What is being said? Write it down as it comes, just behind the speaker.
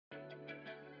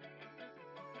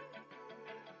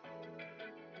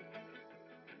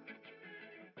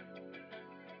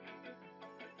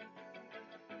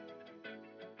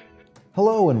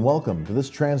Hello and welcome to this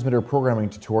transmitter programming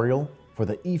tutorial for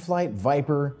the E-flite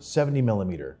Viper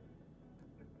 70mm.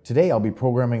 Today I'll be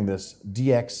programming this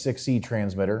DX6E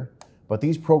transmitter, but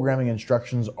these programming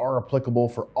instructions are applicable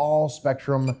for all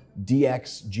Spektrum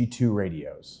DX G2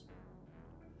 radios.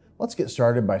 Let's get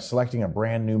started by selecting a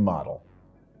brand new model.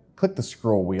 Click the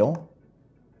scroll wheel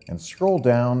and scroll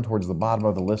down towards the bottom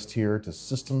of the list here to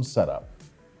System Setup.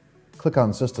 Click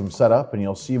on System Setup and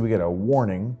you'll see we get a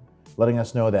warning letting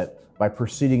us know that by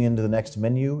proceeding into the next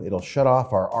menu, it'll shut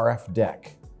off our RF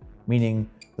deck, meaning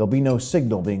there'll be no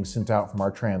signal being sent out from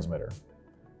our transmitter.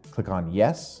 Click on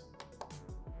Yes,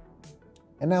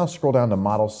 and now scroll down to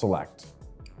Model Select.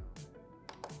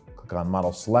 Click on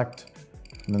Model Select,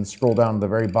 and then scroll down to the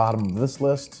very bottom of this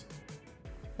list,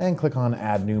 and click on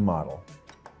Add New Model.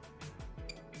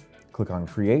 Click on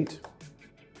Create,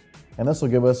 and this will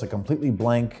give us a completely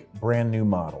blank, brand new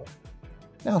model.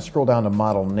 Now scroll down to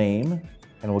Model Name,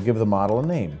 and we'll give the model a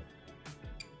name.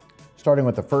 Starting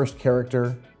with the first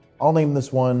character, I'll name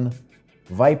this one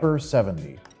Viper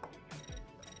 70.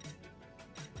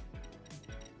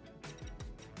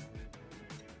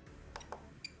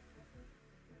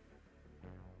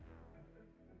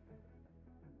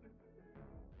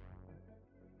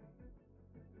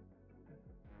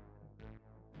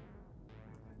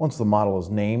 Once the model is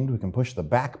named, we can push the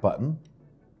back button.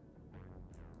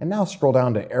 And now scroll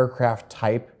down to Aircraft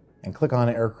Type and click on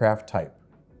Aircraft Type.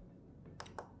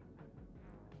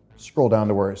 Scroll down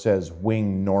to where it says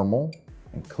Wing Normal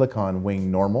and click on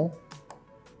Wing Normal.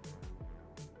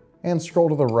 And scroll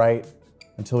to the right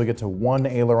until we get to one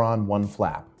aileron, one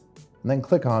flap. And then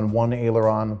click on one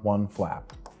aileron, one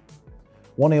flap.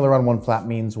 One aileron, one flap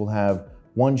means we'll have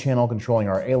one channel controlling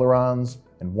our ailerons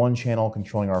and one channel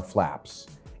controlling our flaps.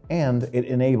 And it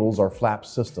enables our flap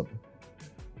system.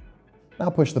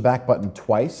 Now push the back button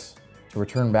twice to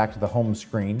return back to the home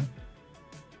screen.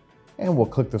 And we'll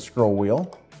click the scroll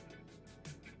wheel.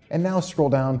 And now scroll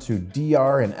down to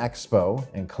DR and Expo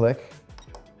and click.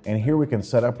 And here we can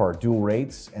set up our dual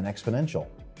rates and exponential.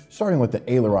 Starting with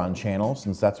the aileron channel,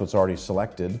 since that's what's already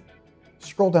selected,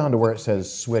 scroll down to where it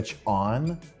says Switch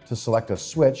On to select a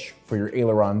switch for your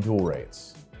aileron dual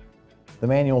rates. The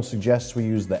manual suggests we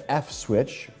use the F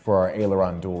switch for our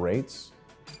aileron dual rates.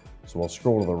 So we'll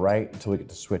scroll to the right until we get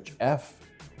to switch F,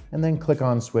 and then click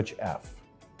on switch F.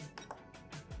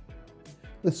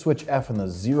 With switch F in the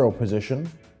 0 position,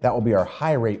 that will be our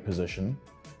high rate position.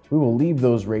 We will leave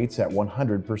those rates at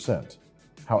 100%.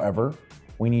 However,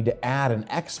 we need to add an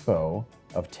expo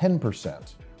of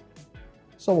 10%.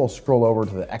 So we'll scroll over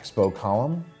to the expo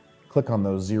column, click on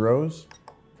those zeros,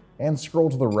 and scroll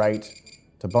to the right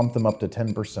to bump them up to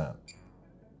 10%.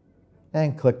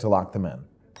 And click to lock them in.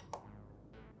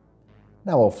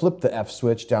 Now we'll flip the F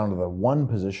switch down to the 1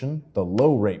 position, the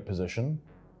low rate position,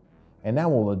 and now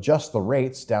we'll adjust the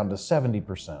rates down to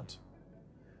 70%.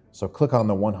 So click on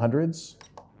the 100s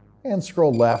and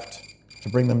scroll left to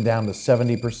bring them down to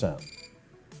 70%.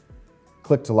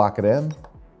 Click to lock it in.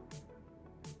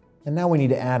 And now we need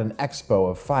to add an expo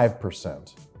of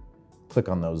 5%. Click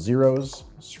on those zeros,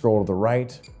 scroll to the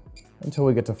right until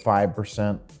we get to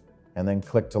 5%, and then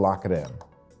click to lock it in.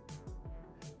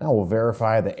 Now we'll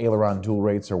verify the aileron dual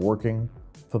rates are working,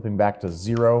 flipping back to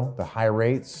 0, the high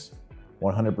rates,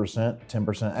 100%,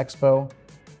 10% expo,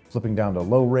 flipping down to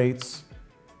low rates,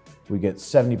 we get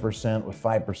 70% with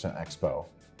 5% expo.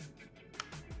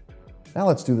 Now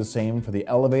let's do the same for the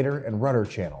elevator and rudder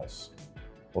channels.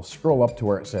 We'll scroll up to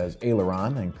where it says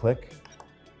aileron and click,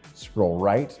 scroll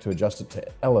right to adjust it to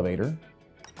elevator,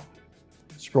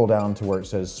 scroll down to where it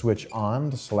says switch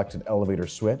on to select an elevator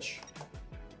switch.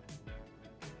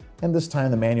 And this time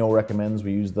the manual recommends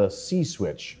we use the C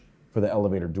switch for the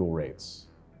elevator dual rates.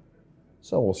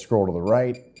 So we'll scroll to the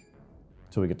right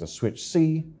until we get to switch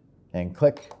C and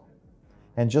click.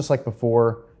 And just like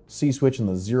before, C switch in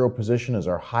the 0 position is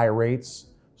our high rates,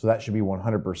 so that should be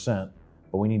 100%,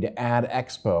 but we need to add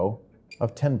expo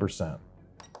of 10%.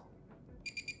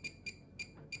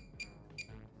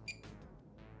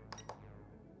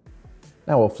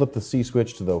 Now we'll flip the C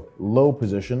switch to the low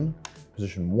position,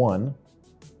 position 1,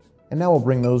 and now we'll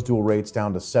bring those dual rates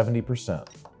down to 70%.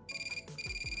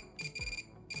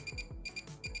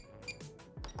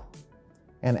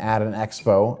 And add an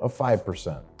expo of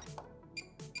 5%.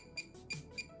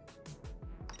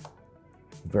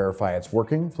 Verify it's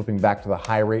working, flipping back to the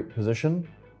high rate position.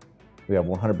 We have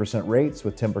 100% rates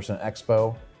with 10%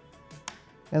 expo.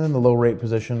 And then the low rate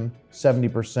position,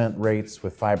 70% rates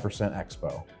with 5%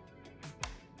 expo.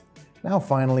 Now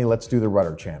finally, let's do the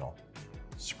rudder channel.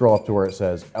 Scroll up to where it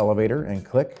says elevator and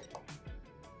click.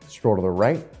 Scroll to the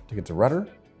right to get to rudder.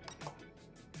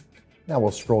 Now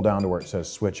we'll scroll down to where it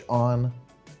says switch on.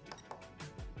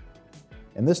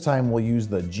 And this time we'll use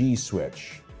the G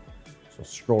switch. So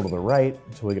scroll to the right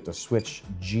until we get to switch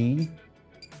G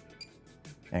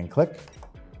and click.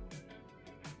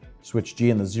 Switch G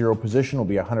in the 0 position will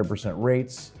be 100%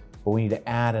 rates, but we need to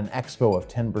add an expo of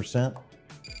 10%.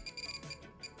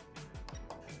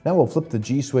 Now we'll flip the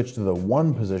G switch to the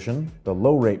 1 position, the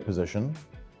low rate position,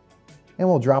 and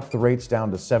we'll drop the rates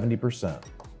down to 70%.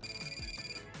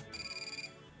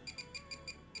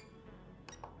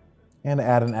 And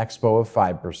add an expo of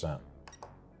 5%.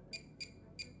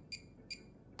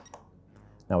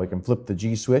 Now we can flip the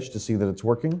G switch to see that it's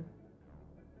working,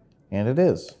 and it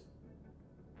is.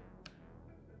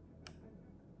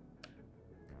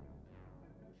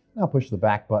 Now push the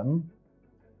back button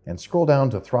and scroll down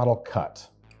to throttle cut.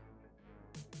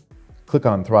 Click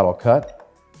on throttle cut,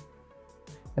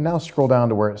 and now scroll down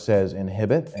to where it says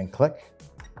inhibit and click,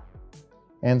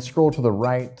 and scroll to the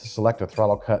right to select a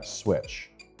throttle cut switch.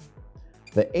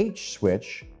 The H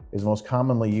switch is most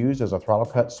commonly used as a throttle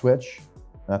cut switch.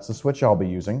 That's the switch I'll be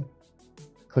using.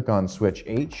 Click on switch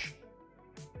H,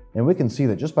 and we can see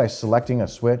that just by selecting a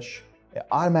switch, it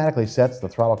automatically sets the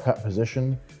throttle cut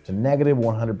position to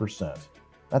 -100%.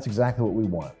 That's exactly what we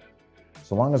want.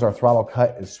 So long as our throttle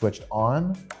cut is switched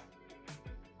on,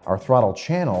 our throttle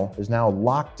channel is now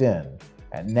locked in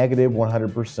at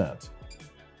 -100%.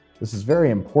 This is very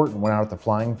important when out at the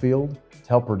flying field to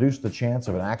help reduce the chance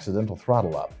of an accidental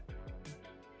throttle up.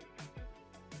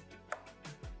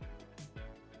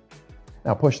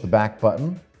 Now push the back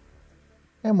button,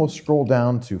 and we'll scroll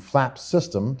down to flap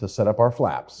system to set up our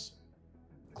flaps.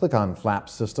 Click on flap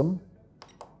system,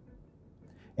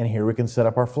 and here we can set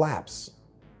up our flaps.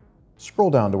 Scroll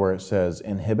down to where it says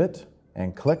inhibit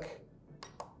and click,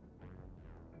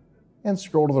 and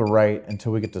scroll to the right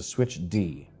until we get to switch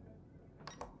D.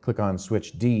 Click on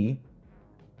switch D,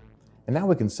 and now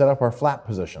we can set up our flap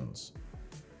positions.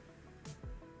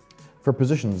 For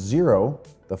position 0,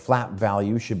 the flap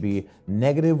value should be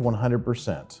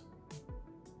 -100%.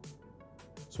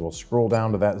 So we'll scroll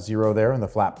down to that 0 there in the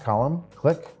flap column,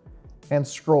 click, and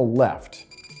scroll left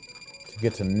to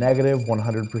get to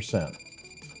 -100%.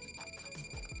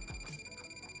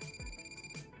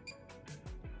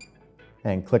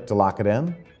 And click to lock it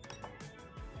in.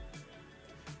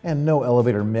 And no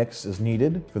elevator mix is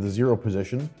needed for the 0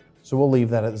 position, so we'll leave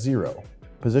that at 0.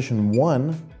 Position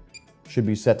 1 should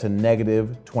be set to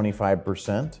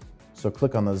 -25%, so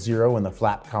click on the 0 in the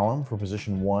flap column for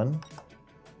position 1,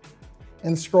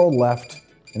 and scroll left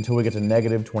until we get to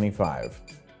 -25.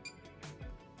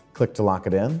 Click to lock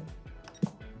it in,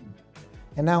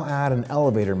 and now add an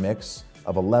elevator mix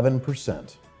of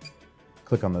 11%.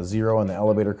 Click on the 0 in the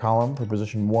elevator column for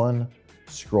position 1,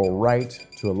 scroll right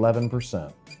to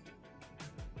 11%.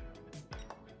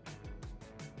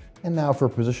 And now for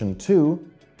position 2,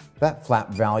 that flap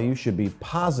value should be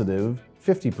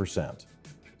 +50%.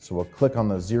 So we'll click on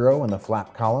the 0 in the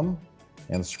flap column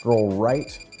and scroll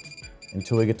right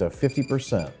until we get to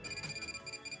 50%.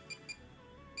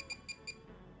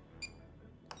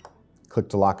 Click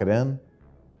to lock it in.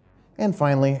 And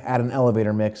finally, add an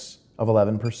elevator mix of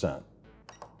 11%.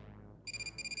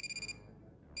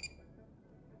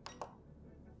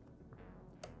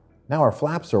 Now our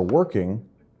flaps are working,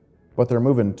 but they're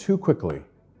moving too quickly.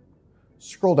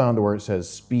 Scroll down to where it says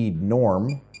speed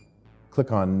norm,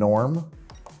 click on norm,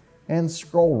 and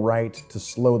scroll right to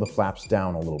slow the flaps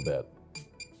down a little bit.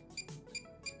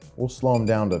 We'll slow them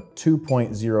down to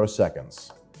 2.0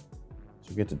 seconds.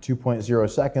 So get to 2.0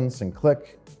 seconds and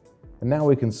click, and now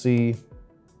we can see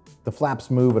the flaps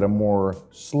move at a more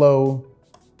slow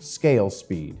scale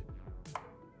speed.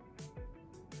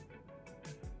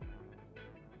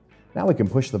 Now we can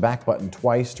push the back button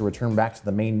twice to return back to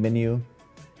the main menu.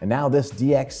 And now this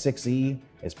DX6E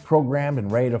is programmed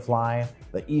and ready to fly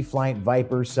the E-flite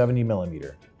Viper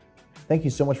 70mm. Thank you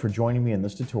so much for joining me in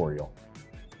this tutorial.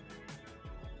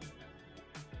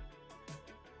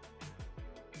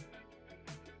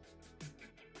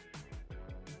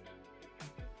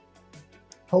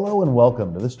 Hello and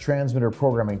welcome to this transmitter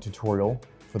programming tutorial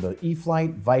for the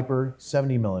E-flite Viper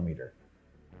 70mm.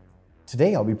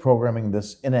 Today I'll be programming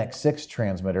this NX6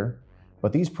 transmitter,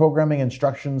 but these programming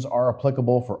instructions are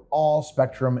applicable for all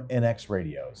Spektrum NX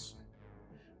radios.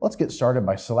 Let's get started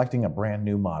by selecting a brand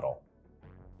new model.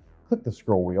 Click the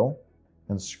scroll wheel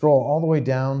and scroll all the way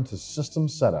down to System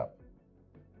Setup.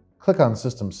 Click on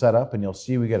System Setup and you'll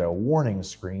see we get a warning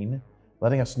screen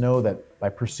letting us know that by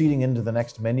proceeding into the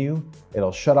next menu,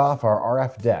 it'll shut off our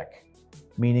RF deck,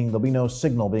 meaning there'll be no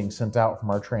signal being sent out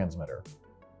from our transmitter.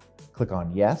 Click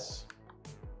on Yes,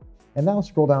 and now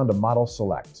scroll down to Model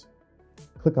Select.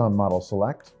 Click on Model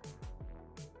Select,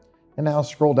 and now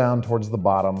scroll down towards the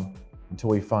bottom until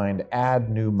we find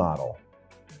Add New Model.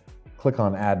 Click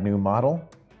on Add New Model,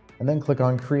 and then click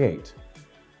on Create.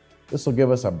 This will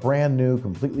give us a brand new,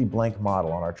 completely blank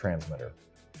model on our transmitter.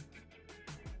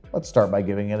 Let's start by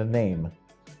giving it a name.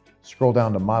 Scroll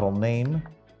down to Model Name,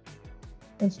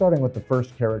 and starting with the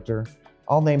first character,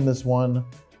 I'll name this one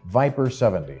Viper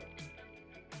 70.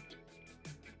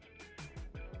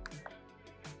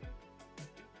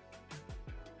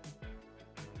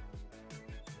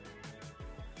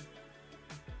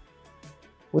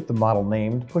 With the model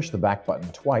named, push the back button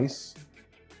twice,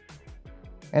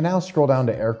 and now scroll down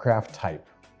to Aircraft Type.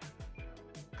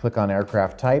 Click on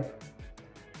Aircraft Type,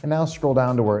 and now scroll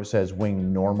down to where it says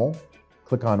Wing Normal.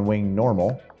 Click on Wing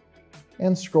Normal,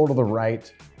 and scroll to the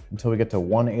right until we get to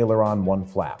one aileron, one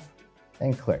flap,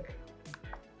 and click.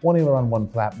 One aileron, one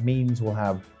flap means we'll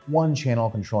have one channel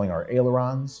controlling our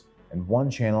ailerons and one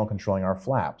channel controlling our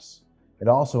flaps. It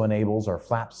also enables our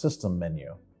flap system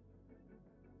menu.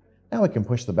 Now we can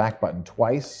push the back button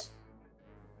twice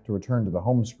to return to the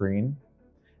home screen,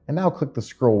 and now click the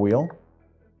scroll wheel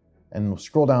and we'll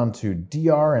scroll down to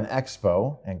DR and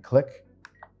Expo and click,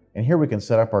 and here we can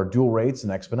set up our dual rates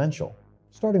and exponential.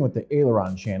 Starting with the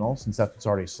aileron channel, since that's what's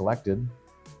already selected,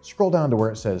 scroll down to where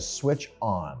it says Switch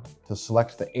On to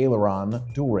select the aileron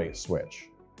dual rate switch.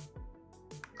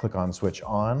 Click on Switch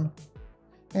On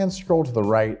and scroll to the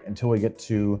right until we get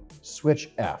to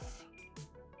Switch F.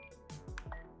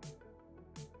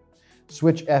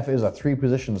 Switch F is a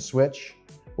 3-position switch,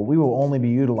 but we will only be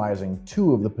utilizing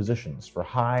 2 of the positions for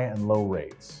high and low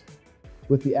rates.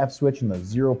 With the F switch in the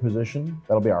 0 position,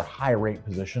 that'll be our high rate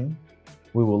position,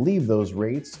 we will leave those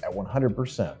rates at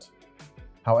 100%.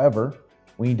 However,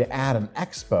 we need to add an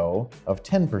expo of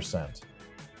 10%.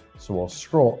 So we'll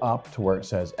scroll up to where it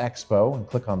says expo and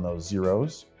click on those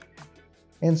zeros,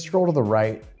 and scroll to the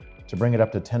right to bring it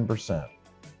up to 10%.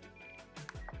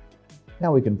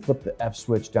 Now we can flip the F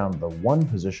switch down to the 1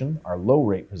 position, our low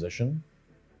rate position,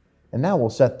 and now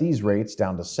we'll set these rates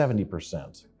down to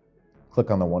 70%. Click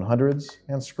on the 100s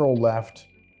and scroll left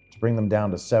to bring them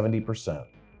down to 70%.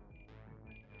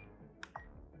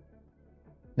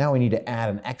 Now we need to add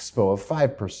an expo of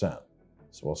 5%.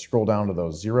 So we'll scroll down to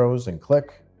those zeros and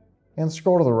click, and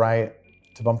scroll to the right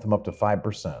to bump them up to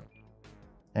 5%,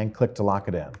 and click to lock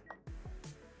it in.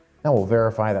 Now we'll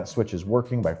verify that switch is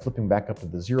working by flipping back up to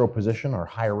the 0 position, our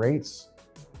high rates.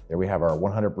 There we have our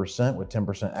 100% with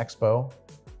 10% expo,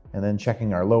 and then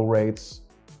checking our low rates.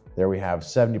 There we have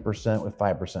 70% with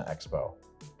 5% expo.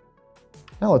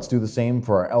 Now let's do the same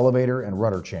for our elevator and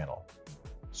rudder channel.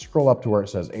 Scroll up to where it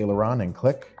says aileron and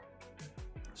click.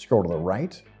 Scroll to the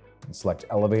right and select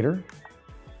elevator.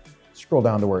 Scroll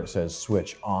down to where it says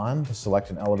switch on to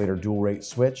select an elevator dual rate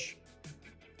switch.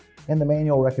 And the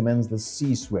manual recommends the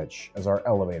C switch as our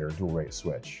elevator dual rate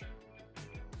switch.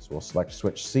 So we'll select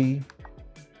switch C.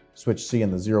 Switch C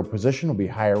in the 0 position will be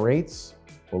higher rates.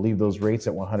 We'll leave those rates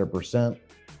at 100%,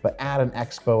 but add an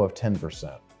expo of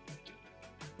 10%.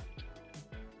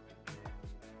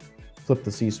 Flip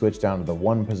the C switch down to the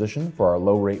 1 position for our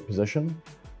low rate position,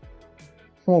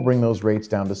 and we'll bring those rates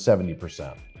down to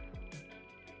 70%.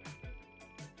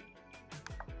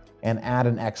 And add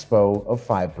an expo of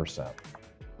 5%.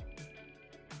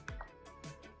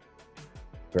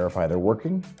 Verify they're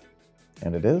working,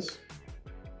 and it is.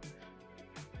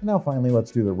 Now finally,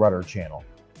 let's do the rudder channel.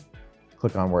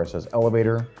 Click on where it says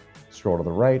elevator, scroll to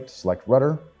the right, select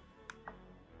rudder.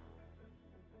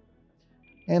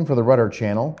 And for the rudder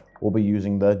channel, we'll be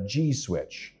using the G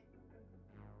switch.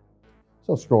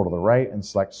 So scroll to the right and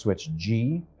select switch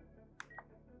G.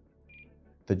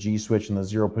 The G switch in the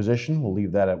 0 position, we'll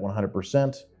leave that at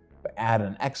 100%, but add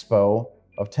an expo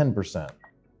of 10%.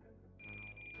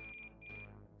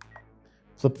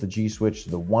 Flip the G switch to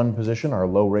the 1 position, our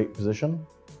low rate position,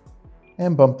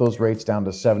 and bump those rates down to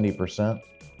 70%,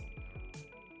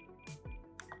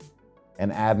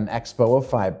 and add an expo of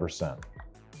 5%.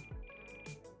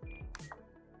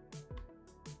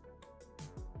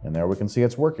 And there we can see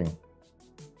it's working.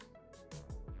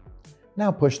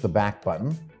 Now push the back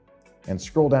button and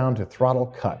scroll down to throttle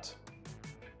cut.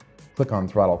 Click on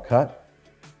throttle cut,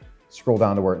 scroll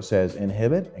down to where it says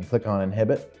inhibit and click on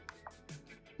inhibit,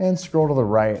 and scroll to the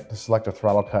right to select a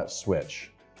throttle cut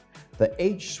switch. The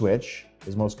H switch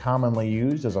is most commonly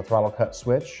used as a throttle cut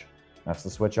switch. That's the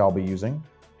switch I'll be using.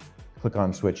 Click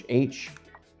on switch H,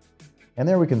 and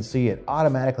there we can see it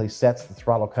automatically sets the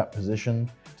throttle cut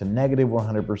position to negative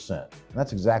 100%. And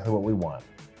that's exactly what we want.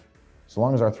 So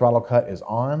long as our throttle cut is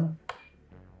on,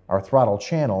 our throttle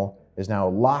channel is now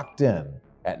locked in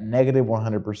at negative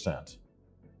 100%.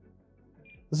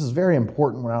 This is very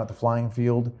important when out at the flying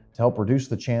field to help reduce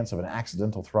the chance of an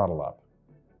accidental throttle up.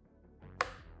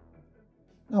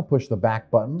 Now push the back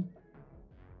button,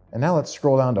 and now let's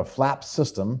scroll down to Flap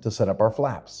System to set up our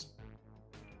flaps.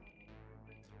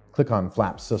 Click on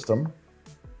Flap System,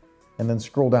 and then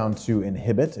scroll down to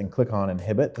Inhibit and click on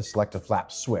Inhibit to select a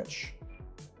flap switch.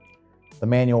 The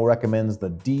manual recommends the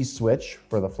D switch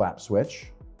for the flap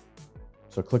switch,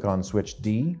 so click on switch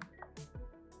D.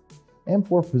 And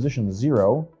for position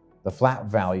 0, the flap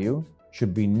value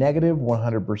should be negative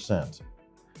 100%.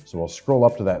 So we'll scroll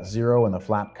up to that 0 in the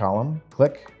flap column,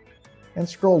 click, and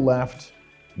scroll left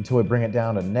until we bring it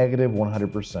down to negative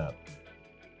 100%.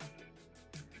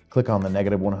 Click on the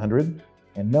negative 100,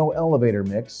 and no elevator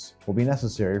mix will be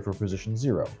necessary for position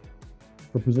 0.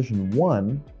 For position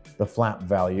 1, the flap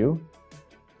value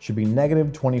should be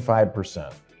negative 25%.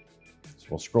 So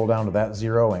we'll scroll down to that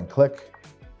 0 and click,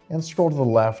 and scroll to the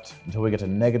left until we get to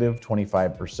negative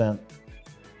 25%,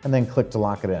 and then click to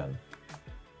lock it in.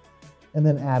 And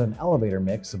then add an elevator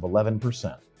mix of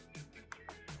 11%.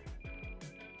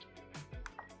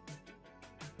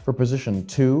 For position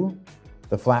 2,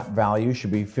 the flap value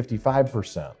should be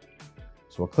 55%. So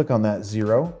we'll click on that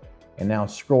 0 and now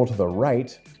scroll to the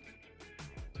right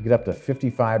to get up to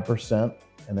 55%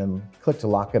 and then click to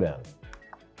lock it in.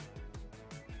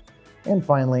 And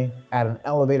finally, add an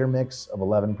elevator mix of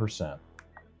 11%.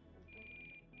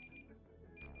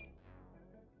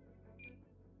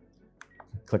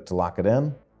 Click to lock it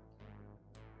in.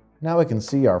 Now we can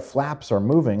see our flaps are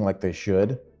moving like they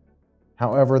should.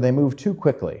 However, they move too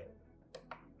quickly.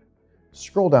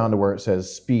 Scroll down to where it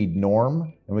says Speed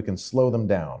Norm, and we can slow them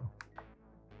down.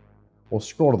 We'll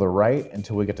scroll to the right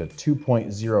until we get to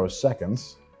 2.0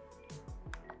 seconds.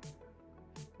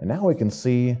 And now we can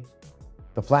see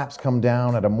the flaps come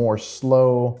down at a more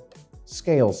slow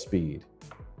scale speed.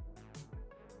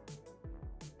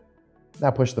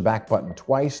 Now push the back button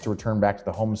twice to return back to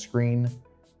the home screen.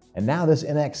 And now this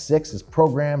NX6 is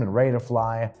programmed and ready to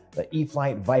fly the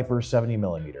E-flite Viper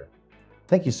 70mm.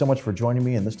 Thank you so much for joining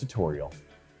me in this tutorial.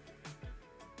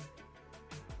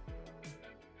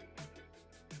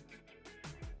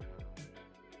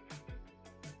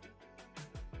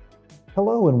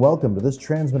 Hello and welcome to this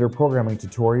transmitter programming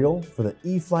tutorial for the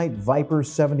E-flite Viper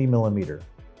 70mm.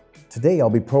 Today I'll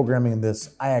be programming this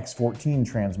IX14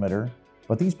 transmitter,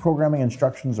 but these programming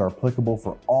instructions are applicable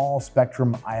for all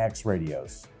Spektrum IX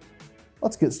radios.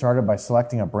 Let's get started by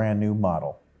selecting a brand new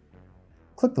model.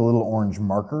 Click the little orange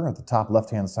marker at the top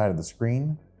left-hand side of the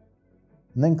screen,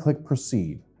 and then click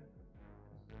Proceed.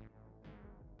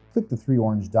 Click the 3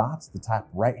 orange dots at the top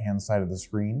right-hand side of the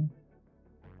screen,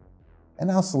 and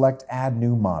now select Add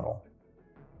New Model.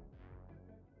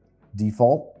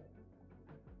 Default,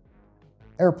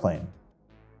 Airplane,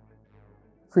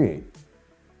 Create.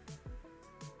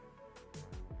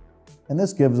 And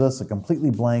this gives us a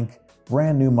completely blank,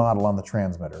 brand new model on the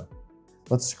transmitter.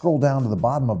 Let's scroll down to the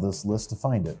bottom of this list to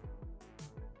find it.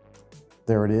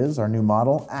 There it is, our new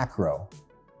model, Acro.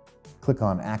 Click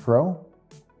on Acro.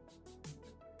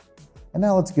 And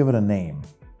now let's give it a name.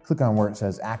 Click on where it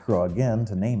says Acro again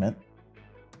to name it.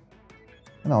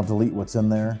 And I'll delete what's in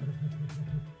there.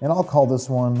 And I'll call this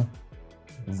one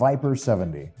Viper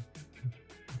 70.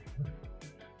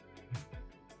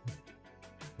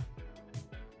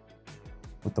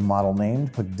 With the model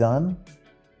named, click Done,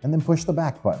 and then push the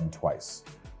back button twice.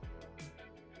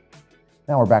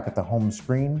 Now we're back at the home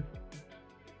screen.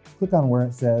 Click on where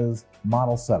it says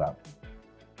Model Setup.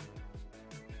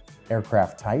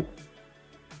 Aircraft Type.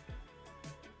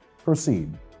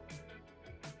 Proceed.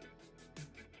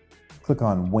 Click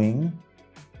on Wing.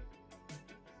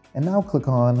 And now click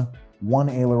on One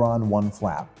Aileron, One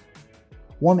Flap.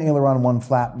 One aileron, one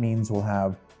flap means we'll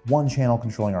have one channel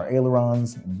controlling our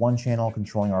ailerons, and one channel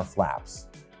controlling our flaps.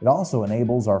 It also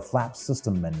enables our flap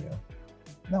system menu.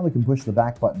 Now we can push the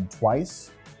back button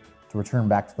twice to return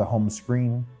back to the home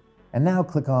screen, and now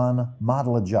click on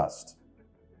Model Adjust.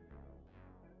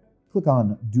 Click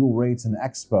on Dual Rates in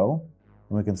Expo,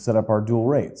 and we can set up our dual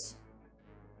rates.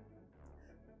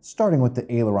 Starting with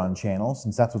the aileron channel,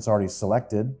 since that's what's already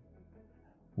selected,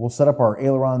 we'll set up our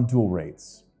aileron dual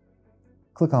rates.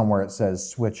 Click on where it says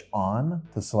Switch On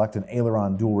to select an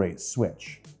aileron dual rate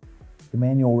switch. The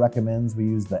manual recommends we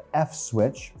use the F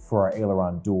switch for our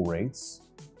aileron dual rates.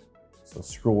 So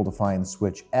scroll to find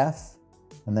switch F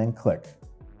and then click.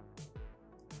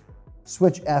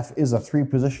 Switch F is a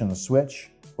 3-position switch,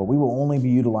 but we will only be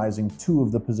utilizing 2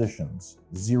 of the positions,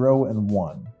 0 and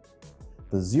 1.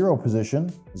 The 0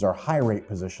 position is our high rate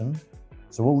position,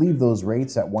 so we'll leave those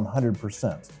rates at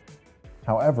 100%.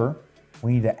 However,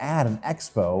 we need to add an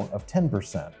expo of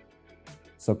 10%.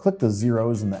 So click the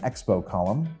zeros in the Expo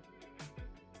column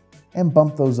and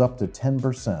bump those up to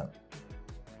 10%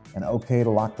 and OK to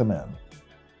lock them in.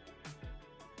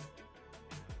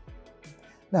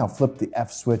 Now flip the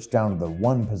F switch down to the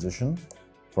 1 position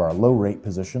for our low rate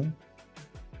position.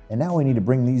 And now we need to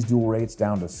bring these dual rates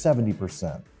down to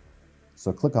 70%.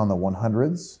 So click on the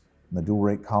 100s in the dual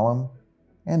rate column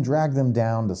and drag them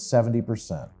down to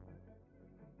 70%.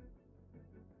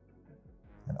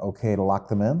 And OK to lock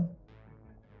them in.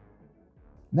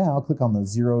 Now click on the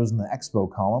zeros in the Expo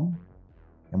column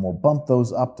and we'll bump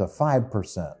those up to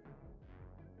 5%.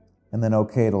 And then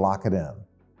OK to lock it in.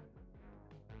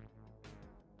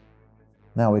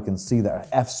 Now we can see that our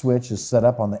F switch is set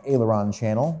up on the aileron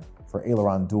channel for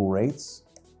aileron dual rates.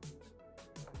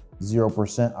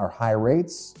 0% are high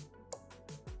rates,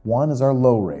 1 is our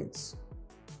low rates.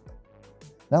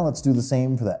 Now let's do the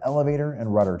same for the elevator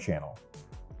and rudder channel.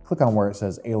 Click on where it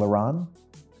says aileron,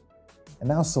 and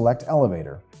now select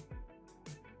elevator.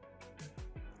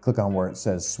 Click on where it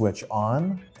says switch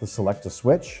on to select a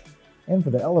switch, and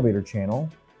for the elevator channel,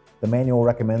 the manual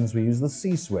recommends we use the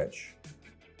C switch.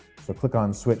 So click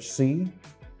on switch C,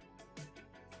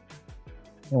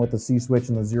 and with the C switch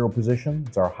in the 0 position,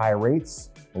 it's our high rates.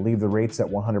 We'll leave the rates at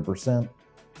 100%.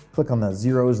 Click on the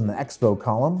zeros in the Expo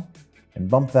column and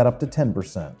bump that up to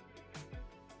 10%.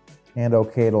 And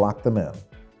OK to lock them in.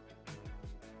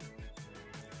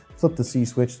 Flip the C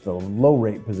switch to the low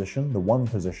rate position, the 1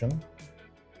 position.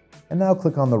 And now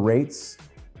click on the rates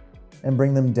and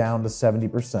bring them down to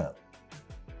 70%.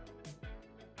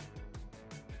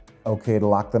 OK to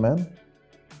lock them in.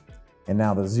 And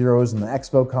now the zeros in the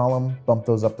Expo column, bump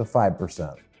those up to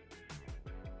 5%.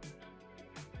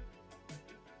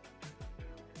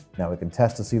 Now we can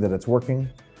test to see that it's working.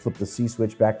 Flip the C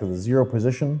switch back to the 0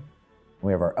 position.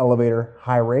 We have our elevator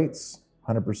high rates,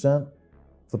 100%.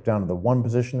 Flip down to the 1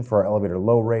 position for our elevator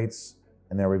low rates,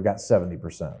 and there we've got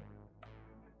 70%.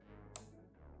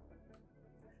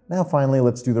 Now finally,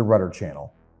 let's do the rudder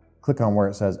channel. Click on where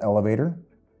it says elevator,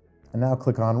 and now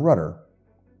click on rudder.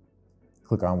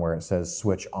 Click on where it says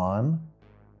switch on.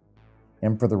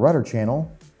 And for the rudder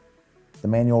channel, the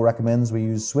manual recommends we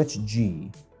use switch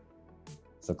G.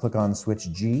 So click on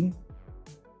switch G.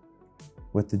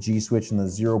 With the G switch in the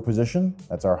 0 position,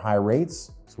 that's our high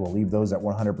rates, so we'll leave those at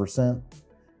 100%.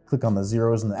 Click on the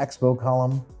zeros in the Expo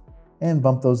column and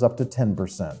bump those up to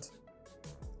 10%.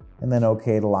 And then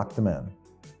OK to lock them in.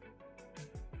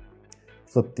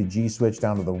 Flip the G switch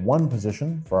down to the 1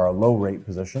 position for our low rate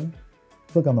position.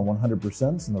 Click on the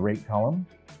 100% in the rate column,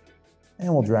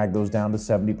 and we'll drag those down to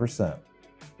 70%.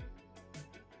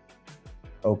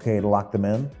 OK to lock them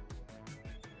in.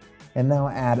 And now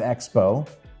add Expo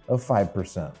of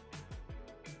 5%.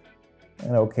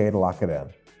 And OK to lock it in.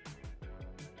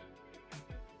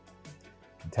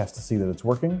 And test to see that it's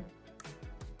working.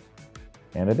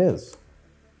 And it is.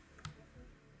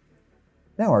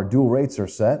 Now our dual rates are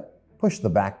set. Push the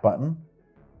back button.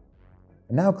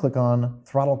 And now click on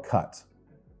Throttle Cut.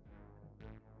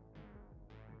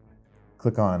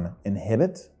 Click on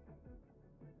Inhibit.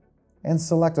 And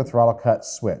select a throttle cut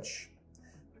switch.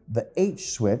 The H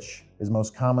switch is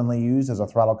most commonly used as a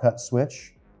throttle cut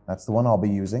switch. That's the one I'll be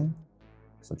using.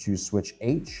 So choose switch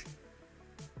H.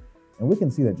 And we can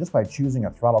see that just by choosing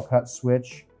a throttle cut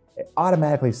switch, it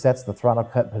automatically sets the throttle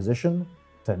cut position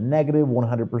to negative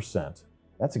 100%.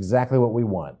 That's exactly what we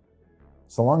want.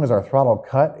 So long as our throttle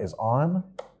cut is on,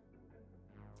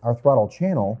 our throttle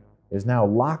channel is now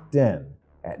locked in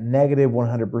at negative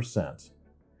 100%.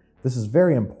 This is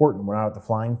very important when out at the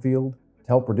flying field to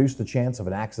help reduce the chance of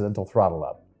an accidental throttle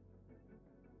up.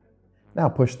 Now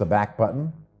push the back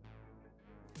button,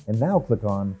 and now click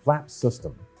on Flap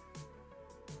System.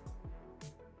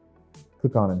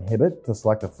 Click on Inhibit to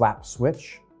select a flap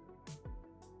switch.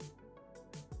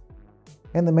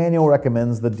 And the manual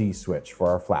recommends the D switch for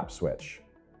our flap switch.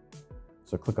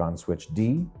 So click on switch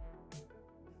D.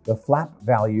 The flap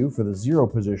value for the 0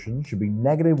 position should be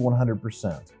negative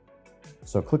 100%.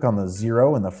 So click on the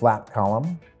 0 in the flap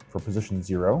column for position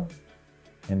 0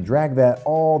 and drag that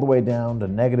all the way down to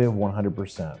negative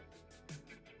 100%.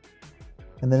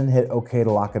 And then hit OK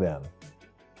to lock it in.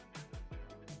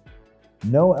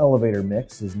 No elevator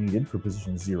mix is needed for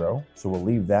position 0, so we'll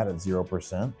leave that at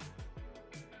 0%.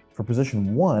 For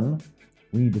position 1,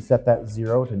 we need to set that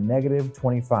 0 to negative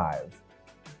 25.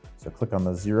 So click on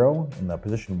the 0 in the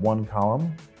position 1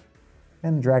 column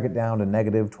and drag it down to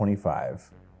negative 25.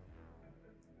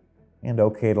 And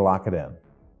OK to lock it in.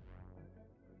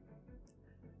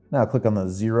 Now click on the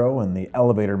 0 in the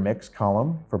elevator mix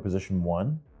column for position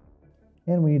 1,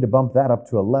 and we need to bump that up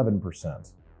to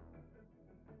 11%.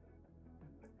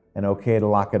 And OK to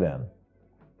lock it in.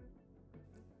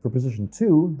 For position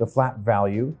 2, the flap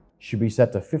value should be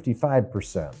set to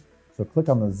 55%. So click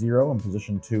on the 0 in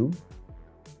position 2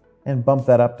 and bump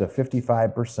that up to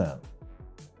 55%.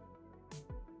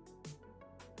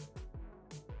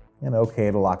 And OK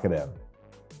to lock it in.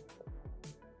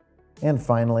 And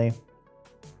finally,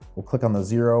 we'll click on the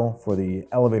 0 for the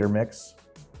elevator mix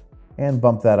and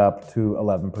bump that up to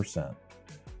 11%.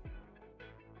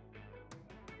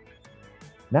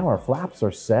 Now our flaps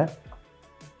are set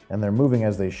and they're moving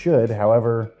as they should.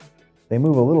 However, they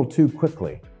move a little too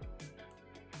quickly.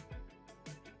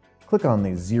 Click on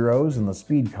these zeros in the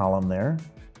speed column there,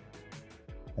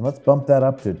 and let's bump that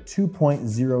up to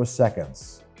 2.0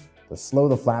 seconds to slow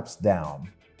the flaps down.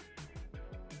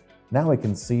 Now we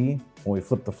can see when we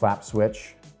flip the flap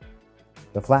switch,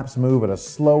 the flaps move at a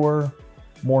slower,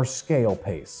 more scale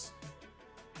pace.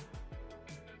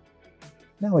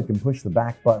 Now we can push the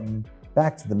back button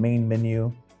back to the main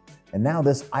menu, and now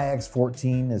this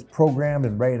IX-14 is programmed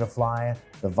and ready to fly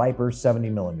the Viper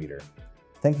 70mm.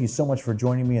 Thank you so much for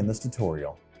joining me in this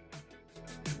tutorial.